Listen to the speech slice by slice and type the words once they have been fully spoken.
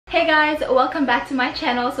Hey guys, welcome back to my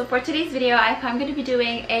channel. So for today's video, I'm going to be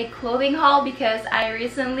doing a clothing haul because I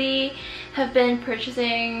recently have been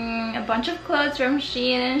purchasing a bunch of clothes from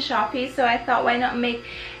Shein and Shopee, so I thought why not make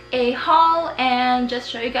a haul and just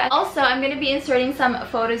show you guys. Also, I'm going to be inserting some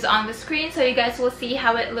photos on the screen so you guys will see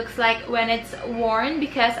how it looks like when it's worn,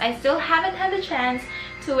 because I still haven't had the chance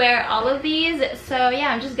to wear all of these. So yeah,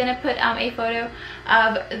 I'm just gonna put a photo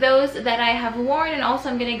of those that I have worn, and also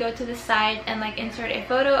I'm gonna go to the side and like insert a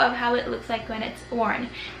photo of how it looks like when it's worn.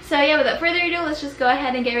 So yeah, without further ado, let's just go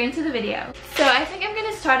ahead and get right into the video. So I think I'm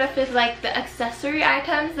gonna start off with like the accessory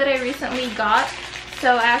items that I recently got.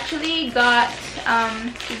 So I actually got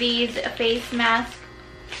these face mask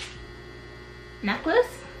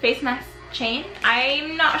chain.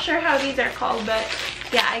 I'm not sure how these are called, but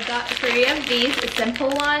yeah, I got 3 of these simple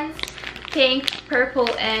ones, pink, purple,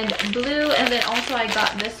 and blue. And then also I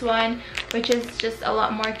got this one, which is just a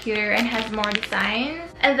lot more cuter and has more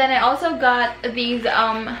designs. And then I also got these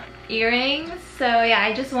earrings. So yeah,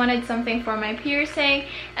 I just wanted something for my piercing.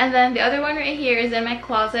 And then the other one right here is in my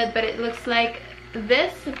closet, but it looks like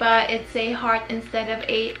this, but it's a heart instead of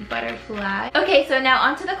a butterfly. Okay, so now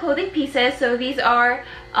onto the clothing pieces. So these are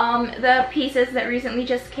the pieces that recently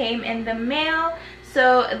just came in the mail.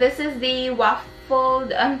 So this is the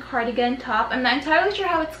waffled cardigan top. I'm not entirely sure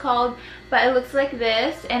how it's called, but it looks like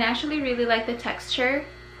this, and I actually really like the texture.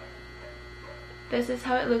 This is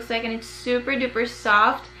how it looks like, and it's super duper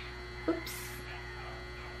soft. Oops.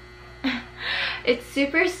 It's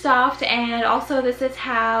super soft, and also this is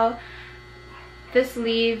how the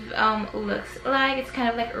sleeve looks like. It's kind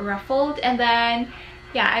of like ruffled, and then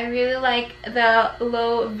yeah, I really like the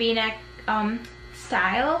low v-neck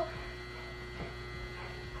style.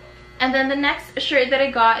 And then the next shirt that I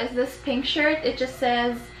got is this pink shirt. It just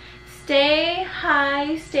says stay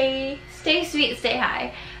high, stay sweet, stay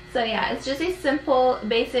high. So yeah, it's just a simple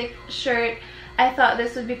basic shirt. I thought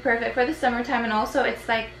this would be perfect for the summertime, and also it's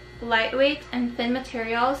like lightweight and thin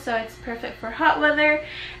material, so it's perfect for hot weather.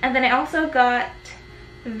 And then I also got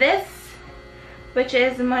this, which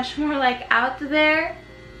is much more like out there.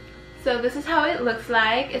 So this is how it looks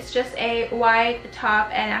like. It's just a white top,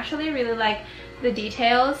 and actually really like the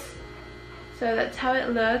details. So that's how it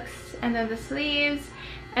looks. And then the sleeves,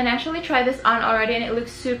 and I actually tried this on already, and it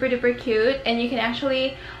looks super duper cute. And you can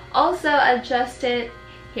actually also adjust it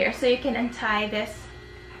here, so you can untie this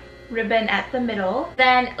ribbon at the middle.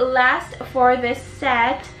 Then last for this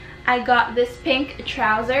set, I got this pink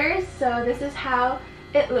trousers. So this is how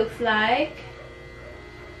it looks like,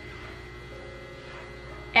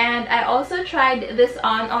 and I also tried this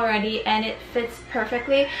on already, and it fits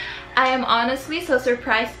perfectly. I am honestly so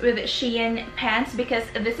surprised with Shein pants, because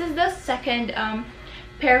this is the second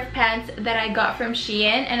pair of pants that I got from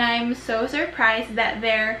Shein, and I'm so surprised that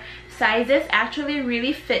their sizes actually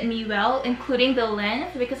really fit me well, including the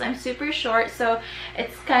length, because I'm super short, so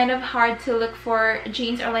it's kind of hard to look for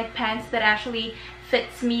jeans or like pants that actually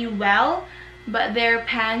fits me well, but their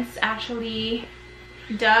pants actually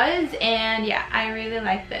does. And yeah, I really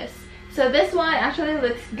like this. So this one actually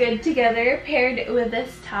looks good together paired with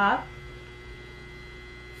this top.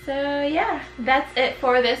 So yeah, that's it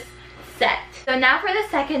for this set. So now for the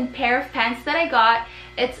second pair of pants that I got.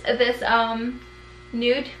 It's this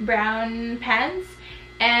nude brown pants,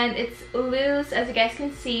 and it's loose, as you guys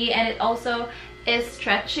can see, and it also is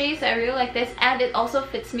stretchy, so I really like this. And it also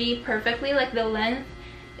fits me perfectly, like the length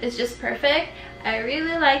is just perfect. I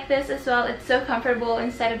really like this as well. It's so comfortable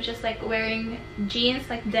instead of just like wearing jeans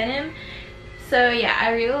like denim. So yeah,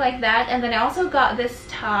 I really like that. And then I also got this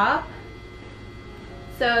top.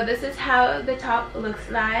 So this is how the top looks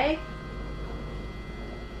like,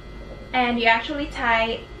 and you actually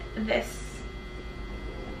tie this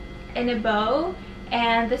in a bow,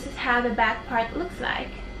 and this is how the back part looks like.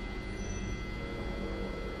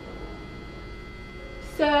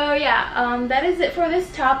 So yeah, that is it for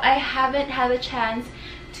this top. I haven't had a chance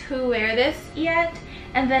to wear this yet.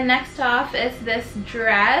 And then next off is this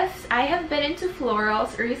dress. I have been into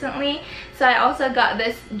florals recently, so I also got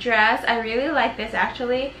this dress. I really like this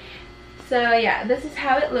actually. So yeah, this is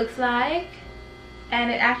how it looks like,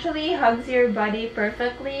 and it actually hugs your body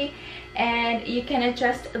perfectly, and you can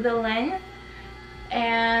adjust the length,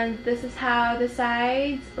 and this is how the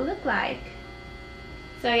sides look like.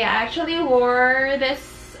 So yeah, I actually wore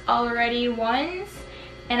this already once,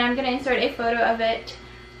 and I'm gonna insert a photo of it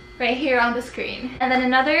right here on the screen. And then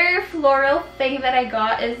another floral thing that I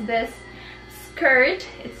got is this skirt.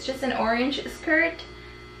 It's just an orange skirt.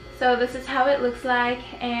 So this is how it looks like,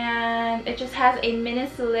 and it just has a mini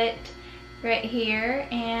slit right here.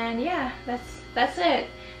 And yeah, that's it.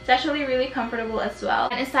 It's actually really comfortable as well.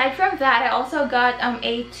 And aside from that, I also got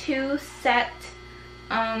a 2-set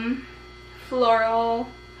floral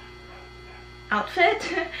outfit.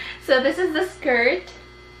 So this is the skirt,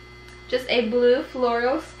 just a blue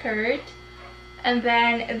floral skirt, and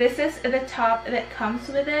then this is the top that comes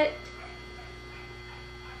with it.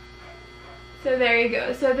 So there you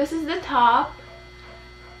go. So this is the top,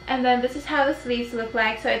 and then this is how the sleeves look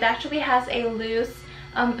like. So it actually has a loose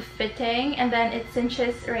fitting, and then it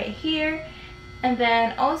cinches right here, and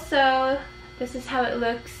then also this is how it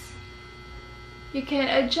looks. You can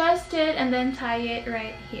adjust it and then tie it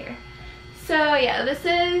right here. So yeah, this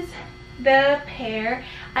is the pair.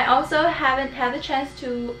 I also haven't had the chance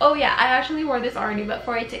to, oh yeah, I actually wore this already, but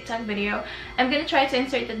for a TikTok video. I'm gonna try to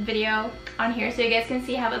insert that video on here so you guys can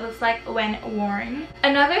see how it looks like when worn.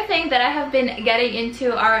 Another thing that I have been getting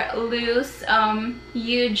into are loose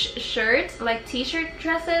huge shirts, like t-shirt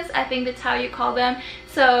dresses, I think that's how you call them.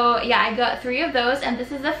 So yeah, I got 3 of those, and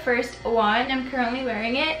this is the first one. I'm currently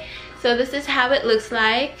wearing it. So this is how it looks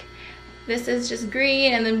like. This is just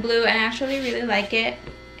green and then blue, and I actually really like it.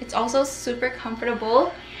 It's also super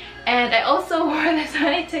comfortable, and I also wore this on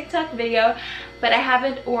a TikTok video, but I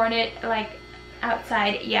haven't worn it like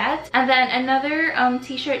outside yet. And then another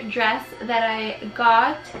t-shirt dress that I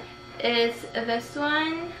got is this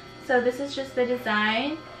one. So this is just the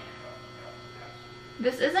design.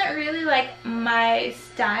 This isn't really like my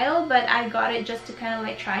style, but I got it just to kind of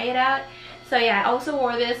like try it out. So yeah, I also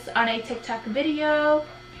wore this on a TikTok video.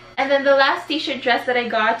 And then the last t-shirt dress that I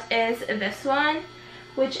got is this one,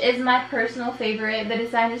 which is my personal favorite. The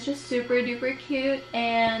design is just super duper cute,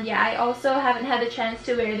 and yeah, I also haven't had the chance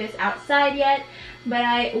to wear this outside yet, but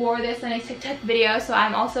I wore this on a TikTok video, so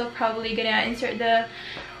I'm also probably gonna insert the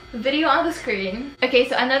video on the screen. Okay,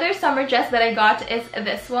 so another summer dress that I got is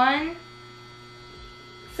this one.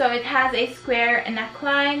 So it has a square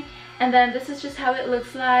neckline, and then this is just how it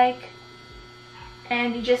looks like,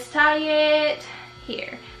 and you just tie it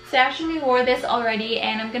here. So I actually wore this already,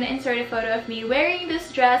 and I'm gonna insert a photo of me wearing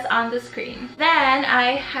this dress on the screen. Then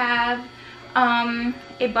I have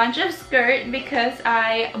a bunch of skirt because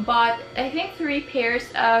I bought, I think, 3 pairs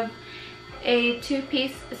of a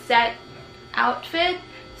 2-piece set outfit.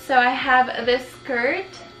 So I have this skirt,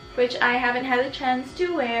 which I haven't had a chance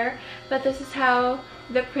to wear, but this is how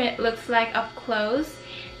the print looks like up close.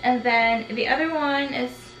 And then the other one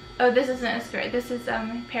is, oh, this isn't a skirt, this is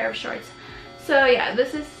a pair of shorts. So yeah,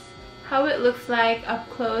 this is how it looks like up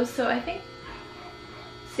close. So I think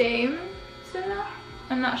same style,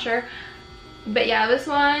 I'm not sure, but yeah, this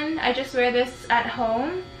one I just wear this at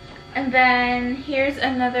home. And then here's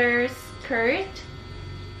another skirt.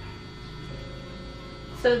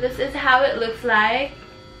 So this is how it looks like,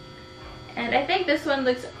 and I think this one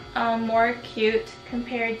looks more cute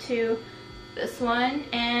compared to this one,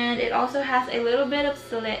 and it also has a little bit of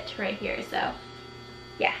slit right here. So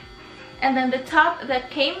yeah. And then the top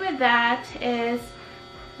that came with that is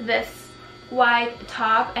this white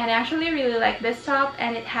top, and I actually really like this top,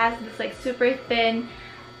 and it has this like super thin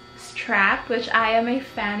strap, which I am a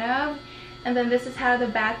fan of. And then this is how the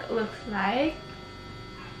back looks like.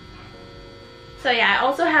 So yeah, I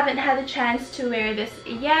also haven't had a chance to wear this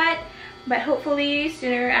yet, but hopefully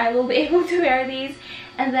sooner I will be able to wear these.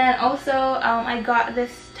 And then also I got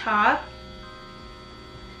this top.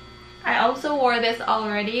 I also wore this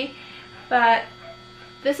already, but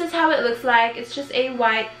this is how it looks like. It's just a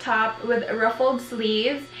white top with ruffled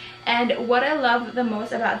sleeves, and what I love the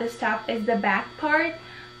most about this top is the back part.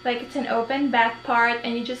 Like, it's an open back part,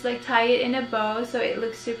 and you just like tie it in a bow, so it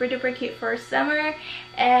looks super duper cute for summer.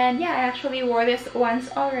 And yeah, I actually wore this once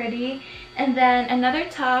already. And then another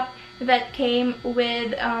top that came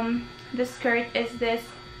with the skirt is this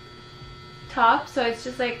top. So it's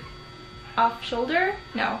just like off shoulder,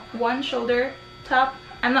 no, one shoulder top.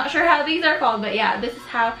 I'm not sure how these are called, but yeah, this is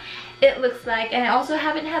how it looks like. And I also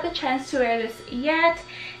haven't had the chance to wear this yet.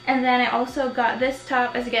 And then I also got this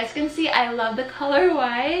top. As you guys can see, I love the color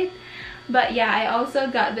white, but yeah, I also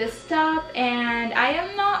got this top, and I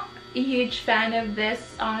am not a huge fan of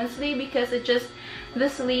this, honestly, because it just, the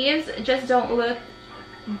sleeves just don't look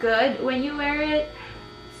good when you wear it.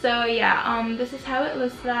 So yeah, this is how it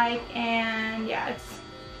looks like, and yeah,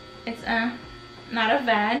 it's not a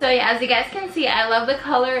fan. So yeah, as you guys can see, I love the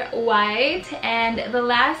color white. And the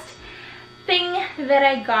last thing that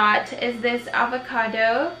I got is this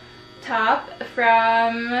avocado top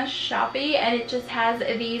from Shopee, and it just has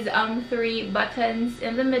these 3 buttons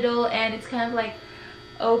in the middle, and it's kind of like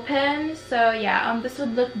open. So yeah, this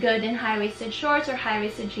would look good in high-waisted shorts or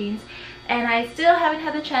high-waisted jeans. And I still haven't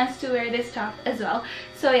had the chance to wear this top as well.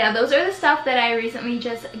 So yeah, those are the stuff that I recently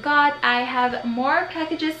just got. I have more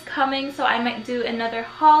packages coming, so I might do another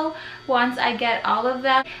haul once I get all of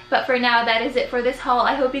them. But for now, that is it for this haul.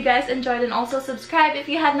 I hope you guys enjoyed, and also subscribe if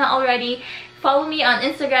you have not already. Follow me on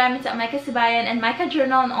Instagram, it's at Micah Sibayan, and Micah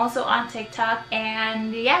Journal, and also on TikTok.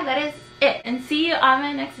 And yeah, that is it. And see you on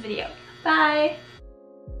my next video. Bye!